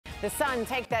The Sun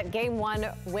take that Game 1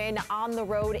 win on the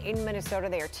road in Minnesota.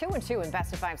 They are 2-2 in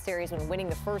best-of-5 series when winning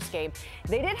the first game.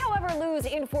 They did, however, lose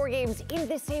in 4 games in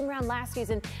this same round last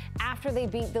season after they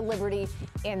beat the Liberty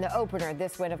in the opener.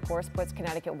 This win, of course, puts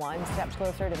Connecticut 1 step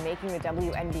closer to making the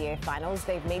WNBA Finals.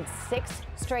 They've made 6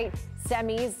 straight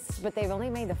semis, but they've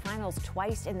only made the finals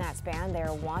twice in that span.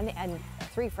 They're 1 and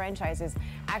 3 franchises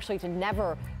actually to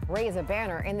never raise a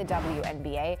banner in the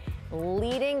WNBA.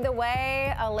 Leading the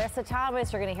way, Alyssa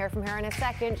Thomas. You're going to hear from her in a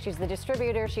second. She's the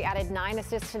distributor. She added 9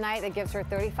 assists tonight. That gives her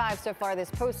 35 so far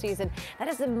this postseason. That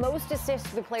is the most assists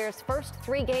for the player's first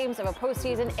 3 games of a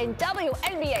postseason in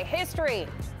WNBA history.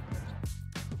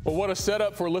 Well, what a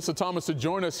setup for Alyssa Thomas to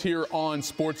join us here on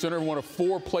SportsCenter. One of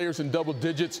 4 players in double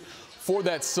digits for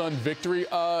that Sun victory.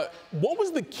 What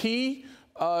was the key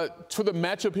to the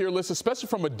matchup here, Alyssa, especially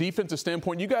from a defensive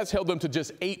standpoint? You guys held them to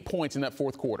just 8 points in that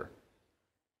fourth quarter.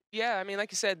 Yeah, I mean,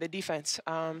 like you said, the defense.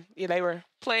 They were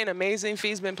playing amazing.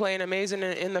 Fee's been playing amazing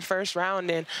in the first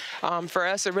round. And for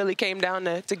us, it really came down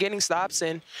to getting stops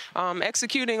and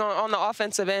executing on the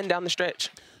offensive end down the stretch.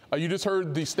 You just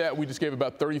heard the stat we just gave,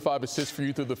 about 35 assists for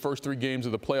you through the first 3 games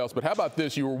of the playoffs. But how about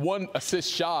this? You were 1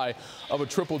 assist shy of a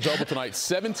triple-double tonight,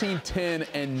 17, 10,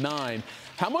 and 9.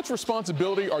 How much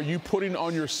responsibility are you putting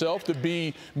on yourself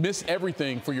to miss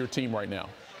everything for your team right now?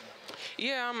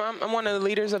 Yeah, I'm one of the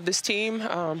leaders of this team.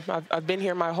 I've been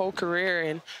here my whole career,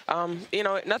 and you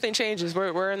know, nothing changes.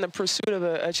 We're in the pursuit of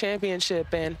a championship,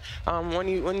 and when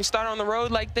you start on the road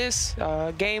like this,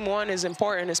 Game 1 is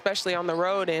important, especially on the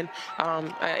road, and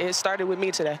it started with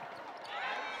me today.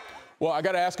 Well, I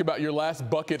got to ask about your last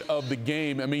bucket of the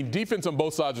game. I mean, defense on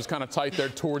both sides was kind of tight there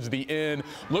towards the end.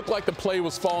 Looked like the play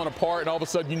was falling apart, and all of a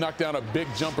sudden you knocked down a big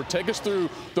jumper. Take us through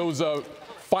those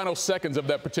final seconds of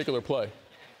that particular play.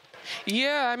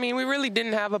 Yeah, I mean, we really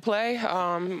didn't have a play.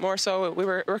 More so,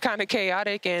 we're kind of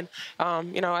chaotic, and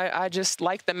you know, I just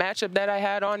liked the matchup that I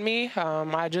had on me.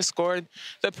 I just scored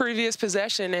the previous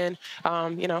possession, and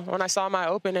you know, when I saw my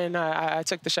opening, I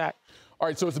took the shot. All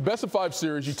right, so it's a best-of-5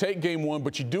 series. You take Game 1,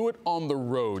 but you do it on the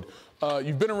road.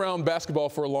 You've been around basketball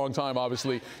for a long time,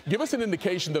 obviously. Give us an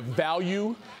indication, the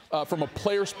value from a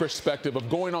player's perspective of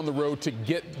going on the road to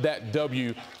get that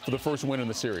W for the first win in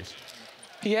the series.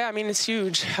 Yeah, I mean, it's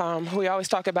huge. We always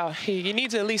talk about you need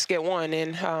to at least get 1,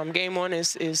 and Game 1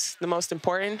 is the most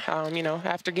important. You know,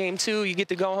 after Game 2, you get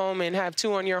to go home and have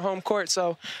 2 on your home court.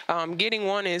 So getting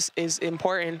 1 is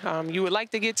important. You would like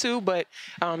to get 2, but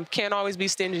can't always be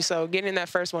stingy. So getting that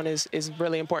first one is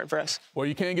really important for us. Well,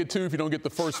 you can't get 2 if you don't get the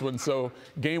first one. So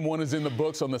Game 1 is in the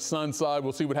books on the Sun side.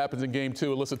 We'll see what happens in Game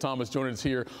 2. Alyssa Thomas joining us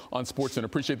here on SportsCenter.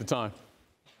 Appreciate the time.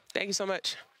 Thank you so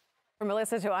much. From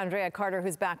Alyssa to Andraya Carter,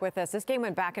 who's back with us. This game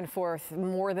went back and forth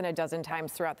more than a dozen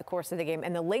times throughout the course of the game,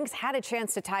 and the Lynx had a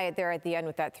chance to tie it there at the end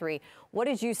with that 3. What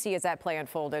did you see as that play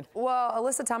unfolded? Well,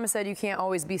 Alyssa Thomas said you can't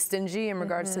always be stingy in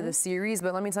regards to the series,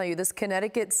 but let me tell you, this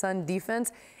Connecticut Sun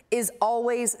defense is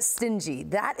always stingy.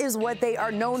 That is what they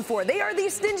are known for. They are the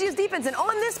stingiest defense, and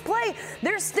on this play,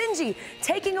 they're stingy,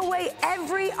 taking away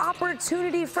every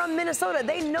opportunity from Minnesota.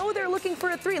 They know they're looking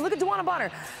for a 3. Look at Duana Bonner.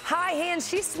 High hand,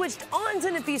 she switched on to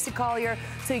Nafisa Collier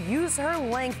to use her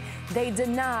length. They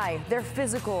deny, they're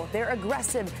physical, they're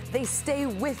aggressive, they stay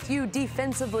with you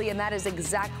defensively, and that is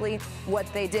exactly what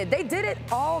they did. They did it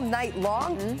all night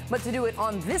long, but to do it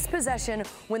on this possession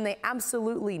when they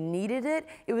absolutely needed it,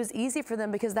 it was easy for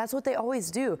them because that's what they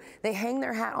always do. They hang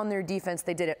their hat on their defense.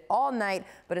 They did it all night,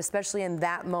 but especially in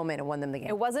that moment, it won them the game.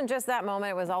 It wasn't just that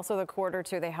moment. It was also the quarter,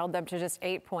 too. They held them to just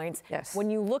 8 points. Yes. When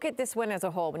you look at this win as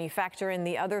a whole, when you factor in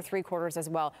the other 3 quarters as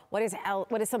well, what is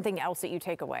something else that you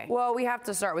take away? Well, we have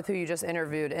to start with who you just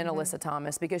interviewed in Alyssa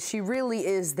Thomas, because she really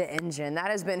is the engine. That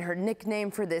has been her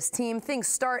nickname for this team. Things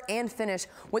start and finish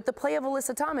with the play of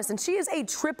Alyssa Thomas, and she is a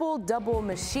triple-double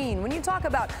machine. When you talk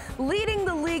about leading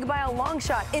the league by a long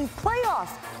shot in playoff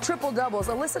triple-doubles,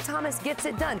 Alyssa Thomas gets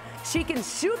it done. She can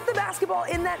shoot the basketball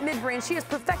in that mid-range. She has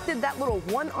perfected that little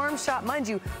one-arm shot. Mind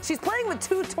you, she's playing with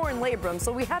 2 torn labrums,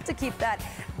 so we have to keep that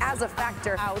as a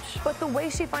factor. Ouch. But the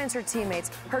way she finds her teammates,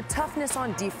 her toughness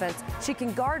on defense, she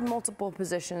can guard multiple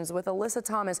positions. With Alyssa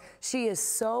Thomas, she is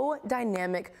so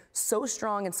dynamic, so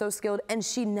strong, and so skilled, and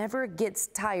she never gets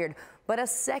tired. But a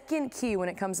second key when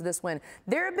it comes to this win,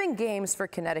 there have been games for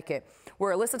Connecticut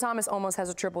where Alyssa Thomas almost has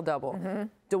a triple-double.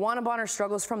 Duana Bonner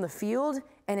struggles from the field,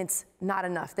 and it's not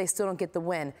enough. They still don't get the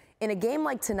win. In a game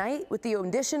like tonight, with the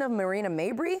addition of Marina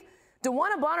Mabry,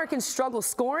 DeWanna Bonner can struggle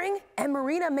scoring, and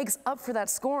Marina makes up for that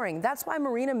scoring. That's why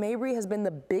Marina Mabrey has been the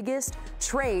biggest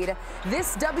trade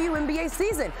this WNBA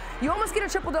season. You almost get a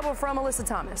triple-double from Alyssa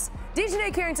Thomas.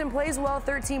 DeJounte Carrington plays well,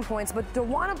 13 points, but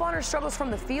DeWanna Bonner struggles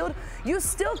from the field. You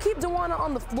still keep DeWanna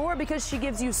on the floor because she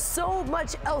gives you so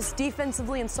much else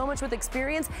defensively and so much with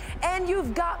experience. And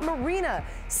you've got Marina,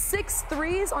 6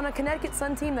 threes on a Connecticut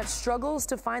Sun team that struggles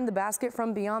to find the basket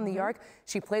from beyond the arc.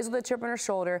 She plays with a chip on her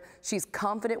shoulder. She's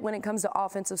confident when it comes to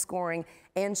offensive scoring,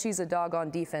 and she's a dog on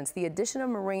defense. The addition of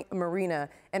Marina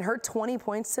and her 20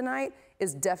 points tonight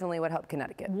is definitely what helped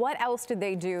Connecticut. What else did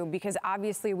they do? Because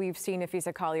obviously we've seen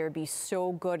Napheesa Collier be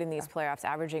so good in these playoffs,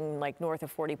 averaging like north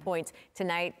of 40 points.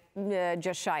 Tonight,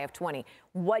 just shy of 20.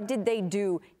 What did they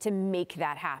do to make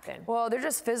that happen? Well, they're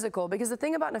just physical, because the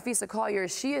thing about Napheesa Collier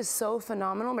is she is so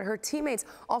phenomenal, but her teammates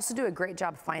also do a great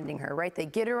job finding her, right? They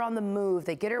get her on the move,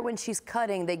 they get her when she's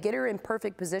cutting, they get her in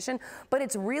perfect position, but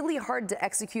it's really hard to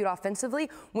execute offensively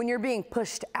when you're being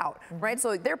pushed out, right?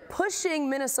 So they're pushing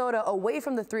Minnesota away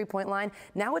from the three-point line.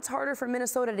 Now it's harder for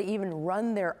Minnesota to even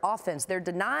run their offense. They're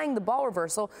denying the ball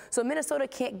reversal, so Minnesota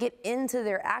can't get into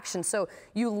their action. So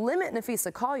you limit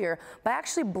Napheesa Collier by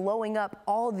actually blowing up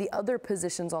all the other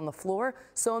positions on the floor,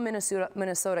 so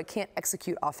Minnesota can't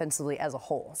execute offensively as a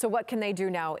whole. So what can they do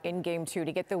now in Game 2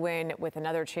 to get the win with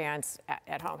another chance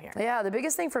at home here? Yeah, the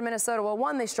biggest thing for Minnesota, well,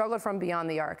 one, they struggled from beyond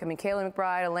the arc. I mean, Kayla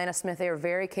McBride, Alana Smith, they are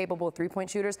very capable three-point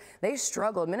shooters. They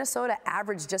struggled. Minnesota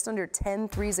averaged just under 10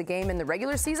 threes a game in the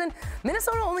regular season.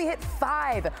 Minnesota only hit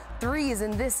 5 threes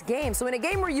in this game. So in a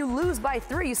game where you lose by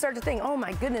 3, you start to think, oh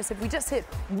my goodness, if we just hit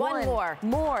one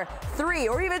more 3,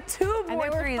 or even 2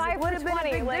 more threes, it would have been a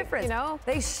big difference. You know?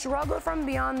 They struggled from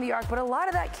beyond the arc, but a lot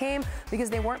of that came because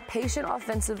they weren't patient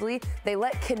offensively. They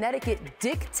let Connecticut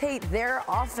dictate their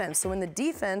offense. So when the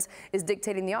defense is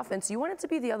dictating the offense, you want it to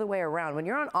be the other way around. When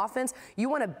you're on offense, you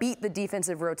want to beat the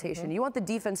defensive rotation. You want the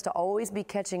defense to always be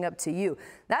catching up to you.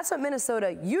 That's what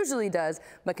Minnesota usually does,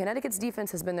 but Connecticut's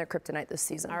defense has been their kryptonite this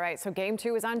season. All right, so Game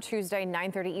 2 is on Tuesday,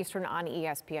 9:30 Eastern on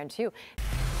ESPN2.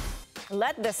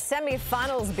 Let the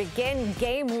semifinals begin.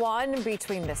 Game 1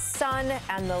 between the Sun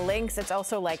and the Lynx. It's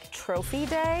also like trophy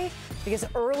day, because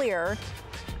earlier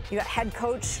you got head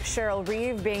coach Cheryl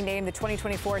Reeve being named the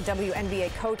 2024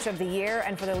 WNBA Coach of the Year,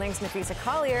 and for the Lynx, Napheesa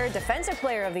Collier, Defensive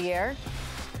Player of the Year.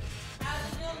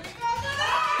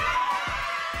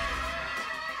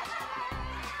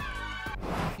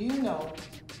 You know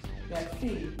that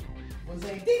she was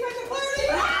a defensive player of the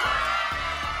year.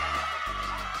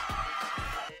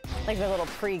 Like the little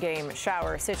pregame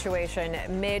shower situation.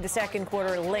 Mid-second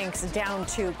quarter, Lynx down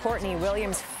 2. Courtney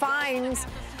Williams finds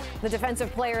the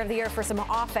Defensive Player of the Year for some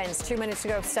offense. 2 minutes to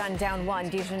go, Sun down 1.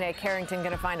 DeJounte Carrington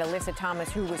going to find Alyssa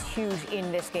Thomas, who was huge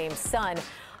in this game. Sun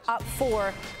up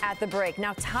 4 at the break.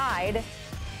 Now tied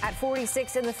at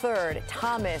 46 in the third.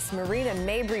 Thomas, Marina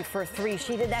Mabrey for 3.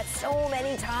 She did that so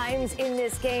many times in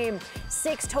this game.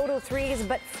 6 total threes,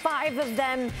 but 5 of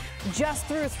them just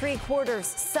through 3 quarters.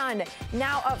 Sun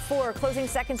now up 4. Closing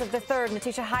seconds of the third.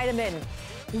 Natisha Heidemann.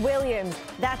 Williams,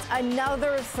 that's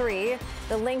another 3.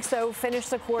 The Lynx, though,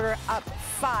 finished the quarter up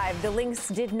 5. The Lynx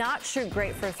did not shoot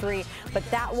great for 3, but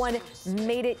that one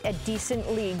made it a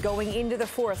decent lead going into the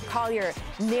fourth. Collier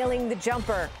nailing the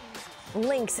jumper.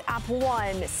 Lynx up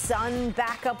 1, Sun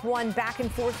back up 1, back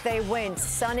and forth they win.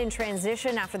 Sun in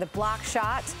transition after the block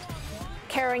shot.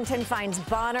 Carrington finds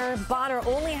Bonner. Bonner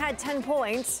only had 10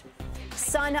 points.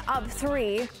 Sun up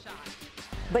 3,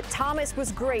 but Thomas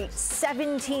was great,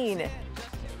 17.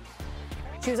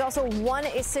 She was also 1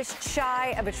 assist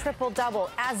shy of a triple-double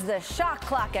as the shot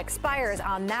clock expires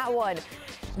on that one.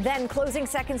 Then closing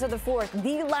seconds of the fourth,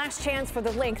 the last chance for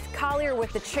the Lynx. Collier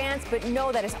with the chance, but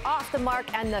no, that is off the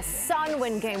mark, and the Sun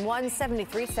win Game 1,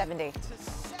 73-70.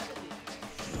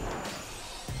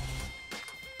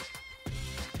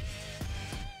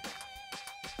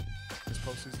 This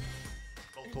postseason?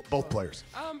 Both players.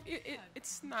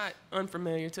 It's not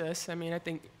unfamiliar to us. I mean, I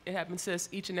think it happens to us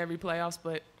each and every playoffs,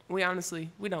 but we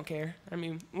don't care. I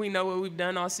mean, we know what we've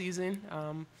done all season.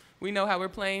 We know how we're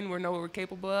playing. We know what we're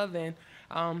capable of, and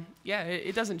yeah,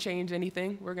 it doesn't change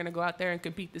anything. We're going to go out there and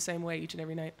compete the same way each and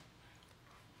every night.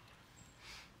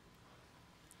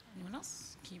 Anyone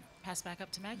else? Can you pass back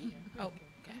up to Maggie? Oh,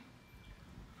 okay.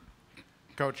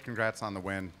 Coach, congrats on the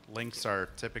win. Lynx are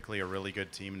typically a really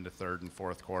good team in the third and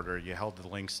fourth quarter. You held the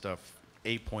Lynx to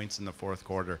 8 points in the fourth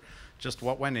quarter. Just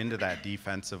what went into that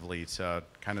defensively to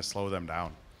kind of slow them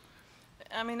down?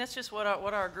 I mean, that's just what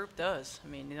our group does. I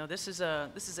mean, you know, this is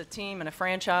a team and a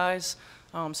franchise,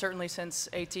 certainly since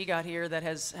AT got here, that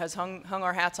has hung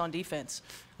our hats on defense.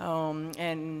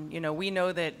 And, we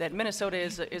know that Minnesota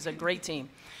is a great team.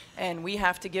 And we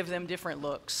have to give them different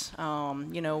looks.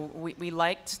 We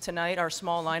liked tonight our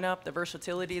small lineup, the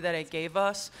versatility that it gave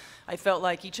us. I felt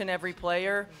like each and every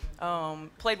player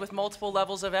played with multiple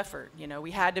levels of effort.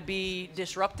 We had to be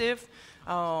disruptive.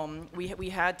 We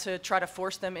had to try to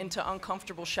force them into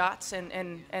uncomfortable shots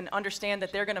and understand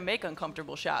that they're going to make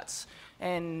uncomfortable shots.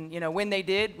 And, when they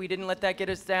did, we didn't let that get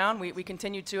us down. We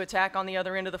continued to attack on the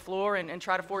other end of the floor and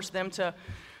try to force them to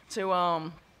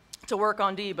work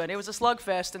on D. But it was a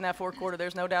slugfest in that fourth quarter.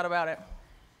 There's no doubt about it.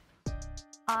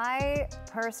 I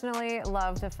personally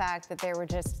love the fact that they were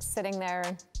just sitting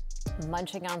there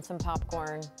munching on some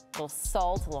popcorn, a little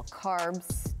salt, a little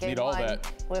carbs. Need all that.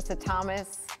 Alyssa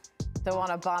Thomas,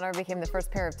 Dawana Bonner became the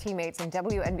first pair of teammates in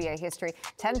WNBA history.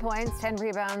 10 points, 10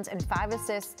 rebounds, and 5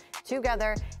 assists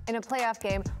together in a playoff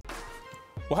game.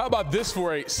 Well, how about this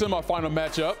for a semifinal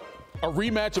matchup? A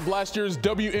rematch of last year's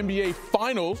WNBA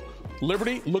Finals.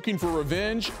 Liberty looking for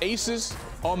revenge. Aces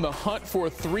on the hunt for a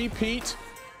three-peat.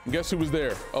 And guess who was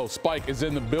there? Oh, Spike is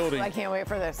in the building. I can't wait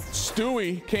for this.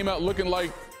 Stewie came out looking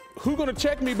like, who gonna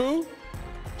check me, boo?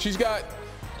 She's got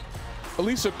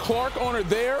Alyssa Clark on her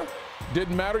there.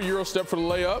 Didn't matter, Euro step for the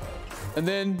layup. And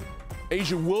then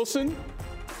A'ja Wilson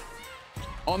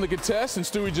on the contest, and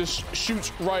Stewie just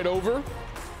shoots right over.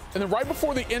 And then right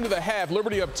before the end of the half,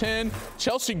 Liberty up 10.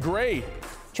 Chelsea Gray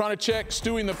trying to check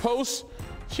Stewie in the post.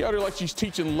 She out here like she's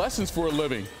teaching lessons for a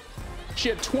living. She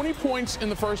had 20 points in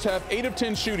the first half, 8 of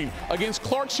 10 shooting. Against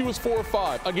Clark, she was 4 of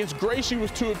 5. Against Gray, she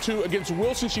was 2 of 2. Against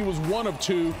Wilson, she was 1 of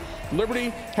 2. Liberty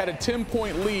had a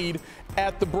 10-point lead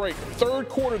at the break. Third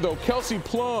quarter, though, Kelsey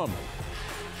Plum.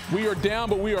 We are down,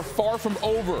 but we are far from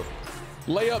over.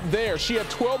 Layup there. She had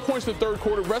 12 points in the third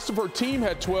quarter. Rest of her team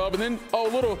had 12. And then,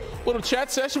 little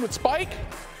chat session with Spike.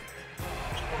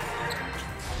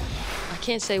 I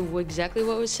can't say exactly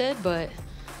what was said, but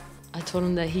I told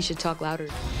him that he should talk louder.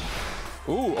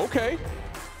 Ooh, okay.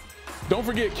 Don't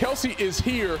forget, Kelsey is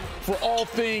here for all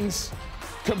things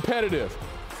competitive.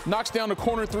 Knocks down the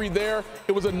corner three there.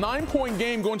 It was a 9-point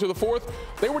game going to the fourth.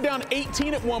 They were down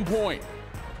 18 at one point.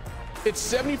 It's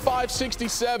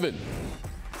 75-67.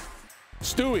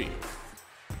 Stewie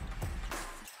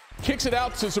kicks it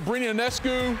out to Sabrina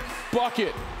Ionescu.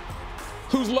 Bucket.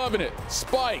 Who's loving it?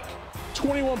 Spike.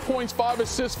 21 points, 5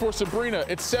 assists for Sabrina.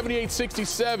 It's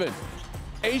 78-67.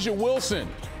 A'ja Wilson.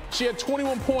 She had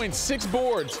 21 points, 6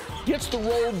 boards. Gets the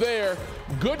roll there.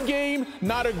 Good game,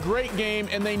 not a great game,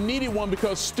 and they needed one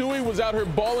because Stewie was out here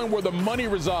balling where the money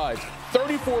resides.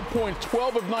 34 points,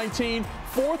 12 of 19,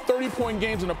 4 30-point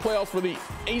games in the playoffs for the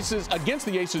Aces, against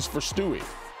the Aces for Stewie.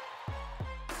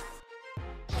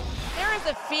 There is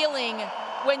a feeling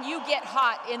when you get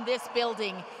hot in this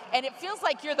building, and it feels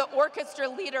like you're the orchestra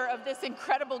leader of this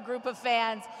incredible group of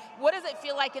fans. What does it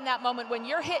feel like in that moment when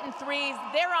you're hitting threes,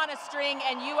 they're on a string,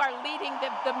 and you are leading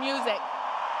the music?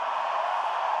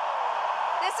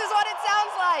 This is what it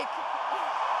sounds like.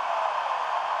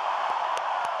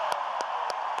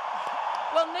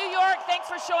 Well, New York, thanks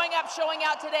for showing up, showing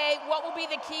out today. What will be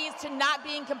the keys to not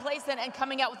being complacent and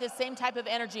coming out with the same type of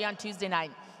energy on Tuesday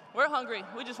night? We're hungry.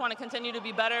 We just want to continue to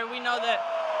be better. We know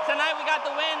that tonight we got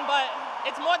the win, but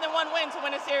it's more than one win to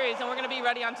win a series, and we're going to be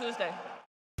ready on Tuesday.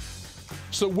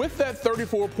 So with that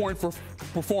 34-point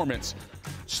performance,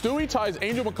 Stewie ties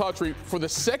Angel McCoughtry for the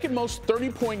second most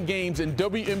 30-point games in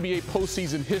WNBA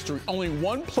postseason history. Only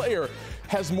one player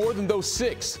has more than those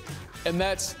 6, and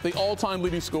that's the all-time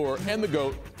leading scorer and the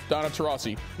GOAT, Donna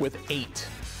Taurasi, with 8.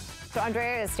 So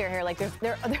Andraya is still here. Like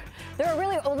there are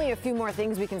really only a few more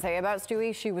things we can say about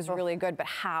Stewie. She was really good, but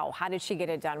how? How did she get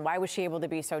it done? Why was she able to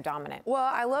be so dominant? Well,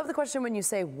 I love the question when you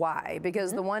say why,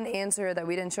 because the one answer that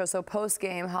we didn't show, so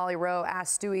post-game, Holly Rowe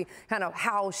asked Stewie kind of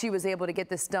how she was able to get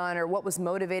this done or what was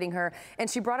motivating her, and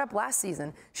she brought up last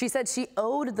season. She said she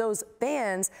owed those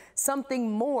fans something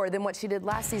more than what she did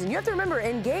last season. You have to remember,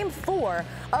 in Game 4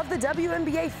 of the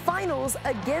WNBA Finals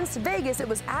against Vegas, it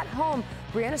was at home.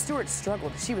 Breanna Stewart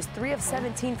struggled. She was 3 of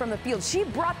 17 from the field. She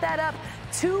brought that up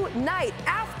tonight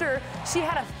after she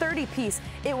had a 30-piece.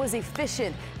 It was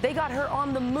efficient. They got her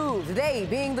on the move. They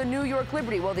being the New York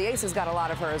Liberty. Well, the Aces got a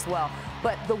lot of her as well.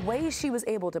 But the way she was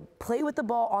able to play with the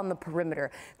ball on the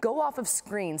perimeter, go off of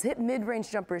screens, hit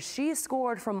mid-range jumpers, she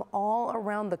scored from all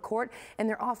around the court, and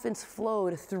their offense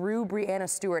flowed through Breanna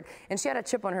Stewart. And she had a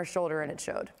chip on her shoulder, and it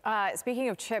showed. Speaking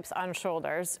of chips on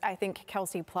shoulders, I think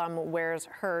Kelsey Plum wears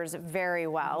hers very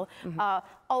well.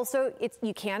 Also,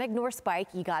 you can't ignore Spike.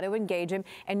 You got to engage him,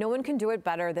 and no one can do it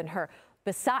better than her.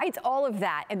 Besides all of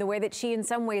that and the way that she in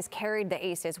some ways carried the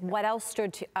Aces, what else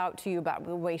stood out to you about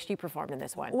the way she performed in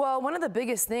this one? Well, one of the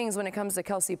biggest things when it comes to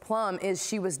Kelsey Plum is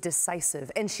she was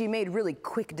decisive and she made really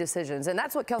quick decisions. And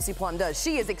that's what Kelsey Plum does.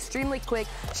 She is extremely quick,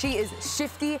 she is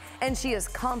shifty, and she is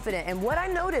confident. And what I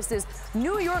noticed is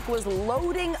New York was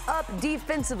loading up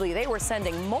defensively. They were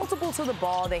sending multiple to the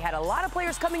ball. They had a lot of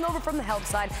players coming over from the help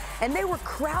side, and they were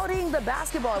crowding the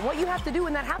basketball. And what you have to do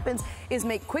when that happens is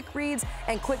make quick reads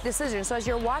and quick decisions. So as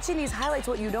you're watching these highlights,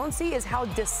 what you don't see is how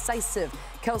decisive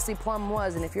Kelsey Plum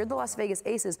was. And if you're the Las Vegas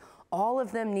Aces, all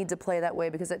of them need to play that way,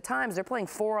 because at times they're playing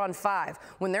 4-on-5.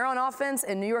 When they're on offense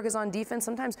and New York is on defense,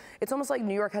 sometimes it's almost like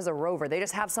New York has a rover. They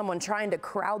just have someone trying to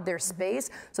crowd their space.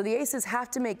 So the Aces have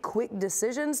to make quick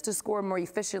decisions to score more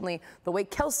efficiently the way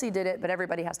Kelsey did it, but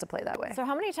everybody has to play that way. So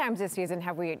how many times this season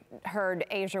have we heard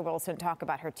A'ja Wilson talk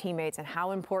about her teammates and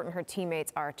how important her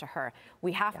teammates are to her?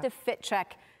 We have to fit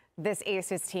check this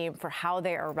Aces team for how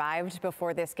they arrived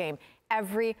before this game.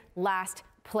 Every last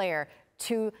player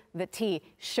to the T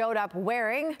showed up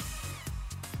wearing,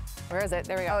 where is it?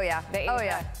 There we go. Oh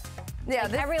yeah. Yeah,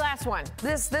 like every last one.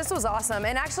 This was awesome.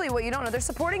 And actually, what you don't know, they're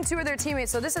supporting two of their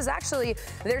teammates. So this is actually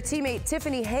their teammate,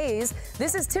 Tiffany Hayes.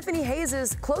 This is Tiffany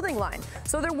Hayes' clothing line.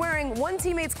 So they're wearing one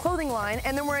teammate's clothing line,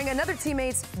 and they're wearing another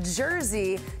teammate's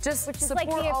jersey, just which is support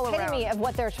like the all epitome around of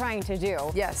what they're trying to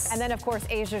do. Yes. And then, of course,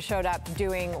 A'ja showed up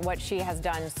doing what she has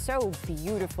done so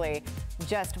beautifully,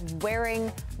 just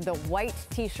wearing the white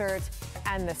T-shirt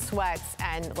and the sweats,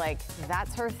 and like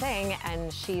that's her thing,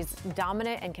 and she's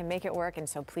dominant and can make it work. And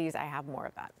so please, I have more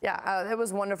of that. Yeah, it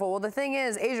was wonderful. Well, the thing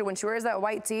is, A'ja, when she wears that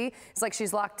white tee, it's like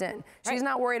she's locked in. She's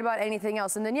not worried about anything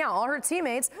else. And then, yeah, all her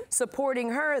teammates supporting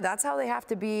her, that's how they have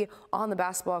to be on the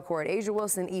basketball court. A'ja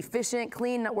Wilson, efficient,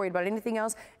 clean, not worried about anything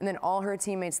else. And then all her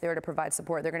teammates there to provide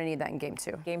support. They're going to need that in Game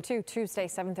 2. Game 2, Tuesday,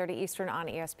 7:30 Eastern on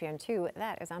ESPN2.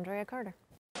 That is Andraya Carter.